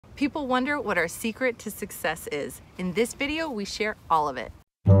People wonder what our secret to success is. In this video, we share all of it.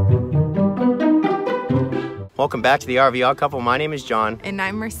 Welcome back to the RV Odd Couple. My name is John. And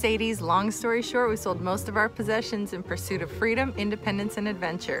I'm Mercedes. Long story short, we sold most of our possessions in pursuit of freedom, independence, and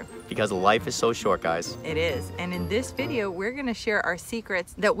adventure. Because life is so short, guys. It is. And in this video, we're gonna share our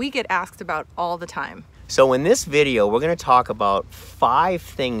secrets that we get asked about all the time. So in this video, we're gonna talk about 5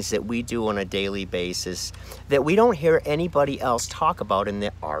 things that we do on a daily basis that we don't hear anybody else talk about in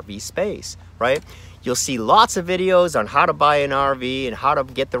the RV space, right? You'll see lots of videos on how to buy an RV and how to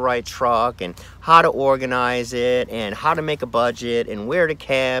get the right truck and how to organize it and how to make a budget and where to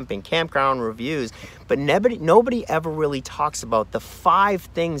camp and campground reviews. But nobody ever really talks about the 5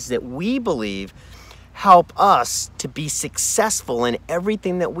 things that we believe help us to be successful in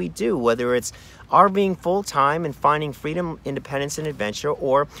everything that we do, whether it's RVing full-time and finding freedom, independence, and adventure,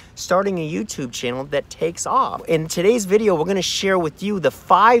 or starting a YouTube channel that takes off. In today's video, we're gonna share with you the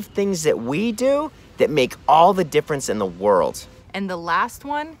 5 things that we do that make all the difference in the world. And the last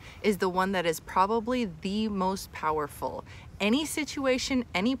one is the one that is probably the most powerful. Any situation,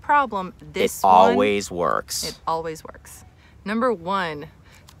 any problem, this one always works. It always works. Number 1,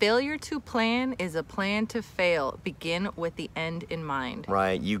 failure to plan is a plan to fail. Begin with the end in mind.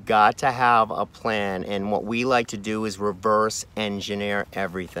 Right, you got to have a plan, and what we like to do is reverse engineer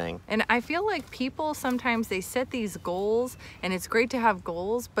everything. And I feel like people sometimes they set these goals, and it's great to have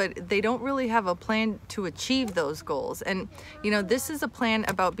goals, but they don't really have a plan to achieve those goals. And you know, this is a plan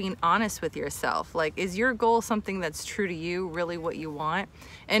about being honest with yourself. Like, is your goal something that's true to you, really what you want?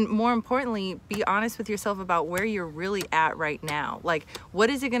 And more importantly, be honest with yourself about where you're really at right now. Like, what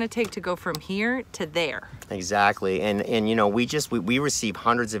is it going to take to go from here to there? Exactly. And you know, we receive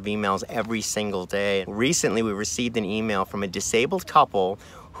hundreds of emails every single day. Recently we received an email from a disabled couple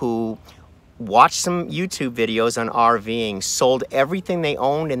who watched some YouTube videos on RVing, sold everything they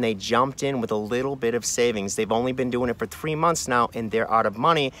owned, and they jumped in with a little bit of savings. They've only been doing it for 3 months now, and they're out of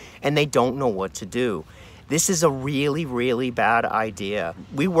money and they don't know what to do. This is a really, really bad idea.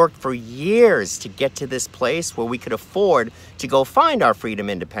 We worked for years to get to this place where we could afford to go find our freedom,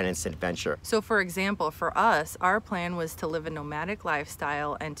 independence, and adventure. So for example, for us, our plan was to live a nomadic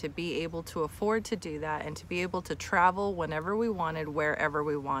lifestyle and to be able to afford to do that and to be able to travel whenever we wanted, wherever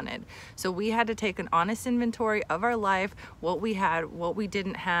we wanted. So we had to take an honest inventory of our life, what we had, what we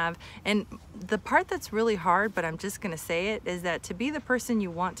didn't have. And the part that's really hard, but I'm just gonna say it, is that to be the person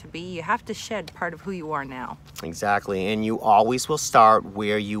you want to be, you have to shed part of who you are now. Exactly, and you always will start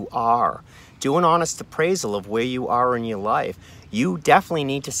where you are. Do an honest appraisal of where you are in your life. You definitely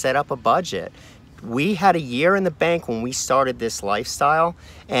need to set up a budget. We had a year in the bank when we started this lifestyle,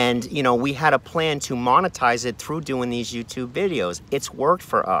 and you know, we had a plan to monetize it through doing these YouTube videos. It's worked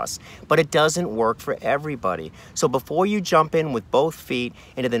for us, but it doesn't work for everybody. So before you jump in with both feet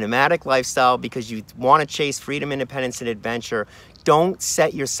into the nomadic lifestyle because you want to chase freedom, independence, and adventure, don't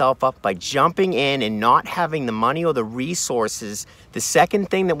set yourself up by jumping in and not having the money or the resources. The second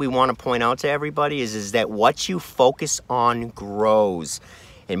thing that we want to point out to everybody is that what you focus on grows.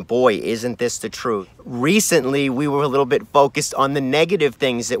 And boy, isn't this the truth. Recently, we were a little bit focused on the negative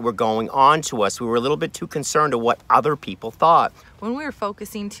things that were going on to us. We were a little bit too concerned of what other people thought. When we were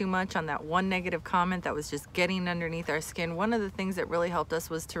focusing too much on that one negative comment that was just getting underneath our skin, one of the things that really helped us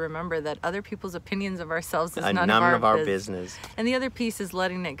was to remember that other people's opinions of ourselves is none of our business. And the other piece is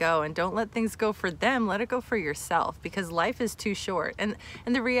letting it go, and don't let things go for them, let it go for yourself, because life is too short. And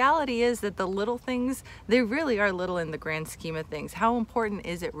the reality is that the little things, they really are little in the grand scheme of things. How important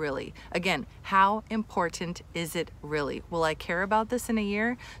is it really? Again, how important is it really? Will I care about this in a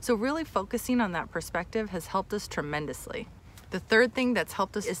year? So really focusing on that perspective has helped us tremendously. The third thing that's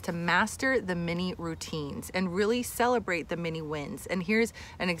helped us is to master the mini routines and really celebrate the mini wins. And here's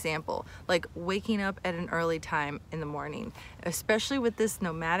an example, like waking up at an early time in the morning. Especially with this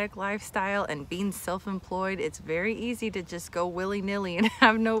nomadic lifestyle and being self-employed, it's very easy to just go willy-nilly and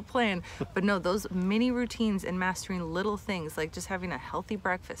have no plan. But no, those mini routines and mastering little things, like just having a healthy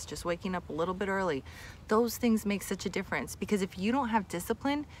breakfast, just waking up a little bit early, those things make such a difference, because if you don't have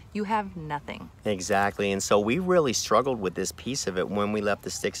discipline, you have nothing. Exactly, and so we really struggled with this piece of it when we left the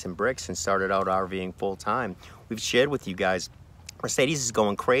sticks and bricks and started out RVing full time. We've shared with you guys, Mercedes is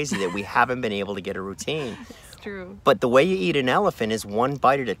going crazy that we haven't been able to get a routine. true. But the way you eat an elephant is one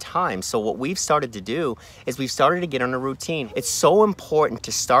bite at a time. So what we've started to do is we've started to get on a routine. It's so important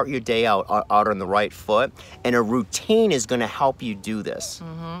to start your day out on the right foot, and a routine is going to help you do this.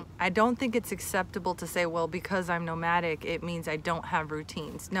 I don't think it's acceptable to say, well, because I'm nomadic, it means I don't have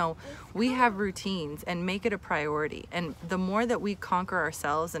routines. No, we have routines, and make it a priority. And the more that we conquer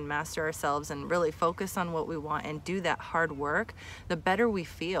ourselves and master ourselves and really focus on what we want and do that hard work, the better we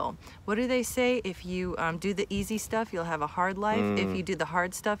feel. What do they say? If you do the easy stuff, you'll have a hard life. If you do the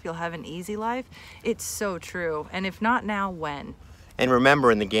hard stuff, you'll have an easy life. It's so true. And if not now, when? And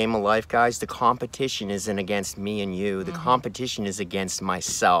remember, in the game of life, guys, the competition isn't against me and you. The competition is against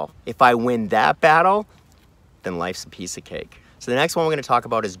myself. If I win that battle, then life's a piece of cake. So the next one we're going to talk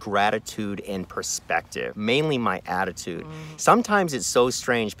about is gratitude and perspective, mainly my attitude. Sometimes it's so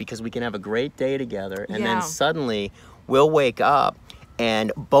strange because we can have a great day together, and then suddenly we'll wake up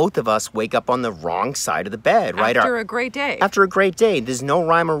and both of us wake up on the wrong side of the bed, right? After a great day. After a great day. There's no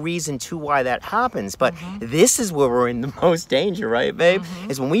rhyme or reason to why that happens, but this is where we're in the most danger, right, babe?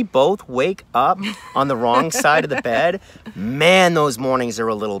 Is when we both wake up on the wrong side of the bed. Man, those mornings are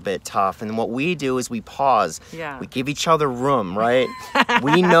a little bit tough. And what we do is we pause. Yeah. We give each other room, right?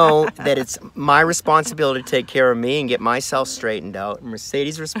 We know that it's my responsibility to take care of me and get myself straightened out, and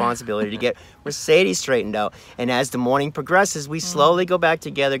Mercedes' responsibility to get Mercedes straightened out. And as the morning progresses, we slowly go back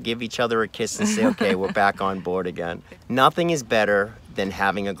together, give each other a kiss, and say, okay, we're back on board again. Nothing is better than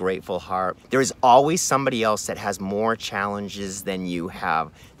having a grateful heart. There is always somebody else that has more challenges than you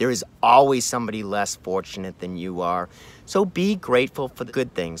have. There is always somebody less fortunate than you are. So be grateful for the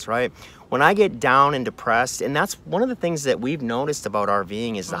good things, right? When I get down and depressed, and that's one of the things that we've noticed about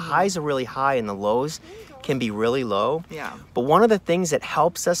RVing is the highs are really high and the lows can be really low. Yeah. But one of the things that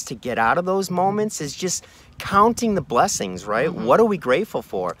helps us to get out of those moments is just counting the blessings, right? What are we grateful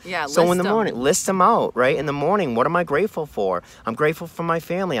for? Yeah, so in the morning, list them out, right? In the morning, what am I grateful for? I'm grateful for my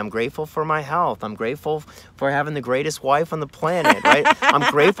family. I'm grateful for my health. I'm grateful for having the greatest wife on the planet, right? I'm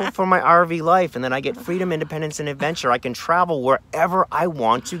grateful for my RV life, and then I get freedom, independence, and adventure. I can travel wherever I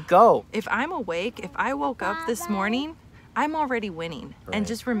want to go. If I'm awake, if I woke up this morning, I'm already winning. Right. And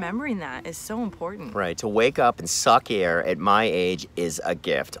just remembering that is so important. Right. To wake up and suck air at my age is a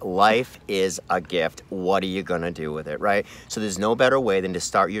gift. Life is a gift. What are you going to do with it, right? So there's no better way than to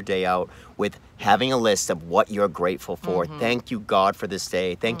start your day out with having a list of what you're grateful for. Thank you, God, for this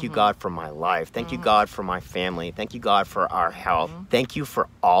day. Thank you, God, for my life. Thank you, God, for my family. Thank you, God, for our health. Thank you for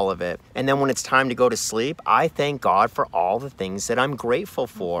all of it. And then when it's time to go to sleep, I thank God for all the things that I'm grateful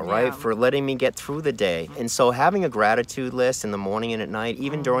for, right? For letting me get through the day. And so having a gratitude list in the morning and at night,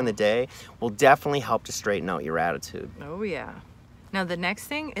 even during the day, will definitely help to straighten out your attitude. Oh, yeah. Now, the next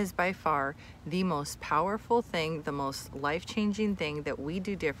thing is by far the most powerful thing, the most life-changing thing that we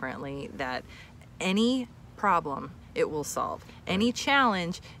do differently, that any problem, it will solve. Any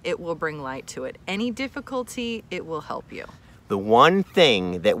challenge, it will bring light to it. Any difficulty, it will help you. The one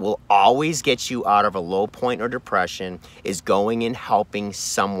thing that will always get you out of a low point or depression is going and helping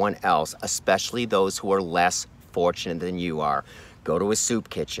someone else, especially those who are less fortunate than you are. Go to a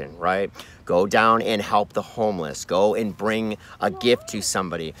soup kitchen, right? Go down and help the homeless. Go and bring a gift to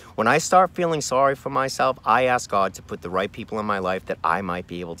somebody. When I start feeling sorry for myself, I ask God to put the right people in my life that I might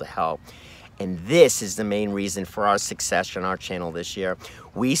be able to help. And this is the main reason for our success on our channel this year.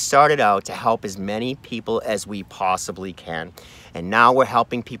 We started out to help as many people as we possibly can. And now we're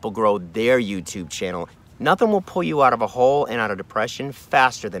helping people grow their YouTube channel. Nothing will pull you out of a hole and out of depression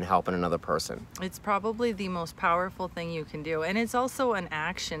faster than helping another person. It's probably the most powerful thing you can do. And it's also an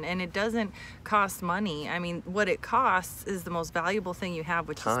action, and it doesn't cost money. I mean, what it costs is the most valuable thing you have,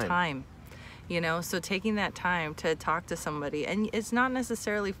 which is time. You know, so taking that time to talk to somebody, and it's not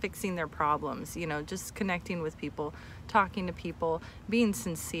necessarily fixing their problems, you know, just connecting with people, talking to people, being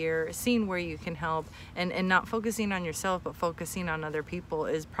sincere, seeing where you can help, and not focusing on yourself, but focusing on other people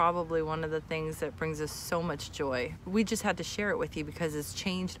is probably one of the things that brings us so much joy. We just had to share it with you because it's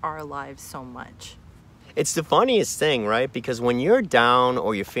changed our lives so much. It's the funniest thing, right? Because when you're down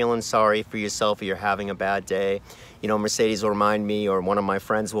or you're feeling sorry for yourself or you're having a bad day, you know, Mercedes will remind me, or one of my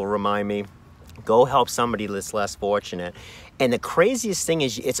friends will remind me, go help somebody that's less fortunate. And the craziest thing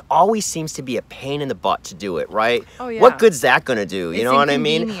is, it always seems to be a pain in the butt to do it, right? Oh, yeah. What good's that going to do? You know what I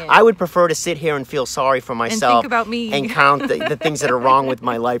mean? I would prefer to sit here and feel sorry for myself and think about me and count the things that are wrong with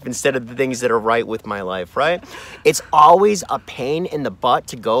my life instead of the things that are right with my life, right? It's always a pain in the butt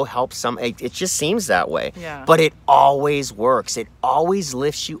to go help it just seems that way. Yeah. But it always works. It always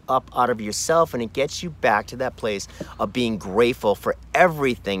lifts you up out of yourself, and it gets you back to that place of being grateful for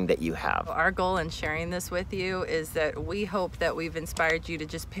everything that you have. Our goal in sharing this with you is that we hope hope that we've inspired you to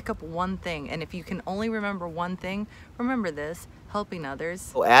just pick up one thing. And if you can only remember one thing, remember this: helping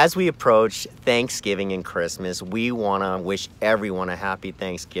others. As we approach Thanksgiving and Christmas, we want to wish everyone a happy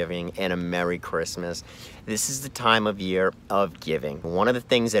Thanksgiving and a Merry Christmas. This is the time of year of giving. One of the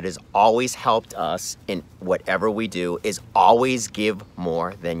things that has always helped us in whatever we do is always give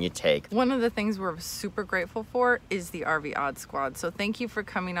more than you take. One of the things we're super grateful for is the RV Odd Squad. So thank you for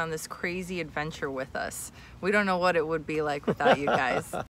coming on this crazy adventure with us. We don't know what it would be like without you guys.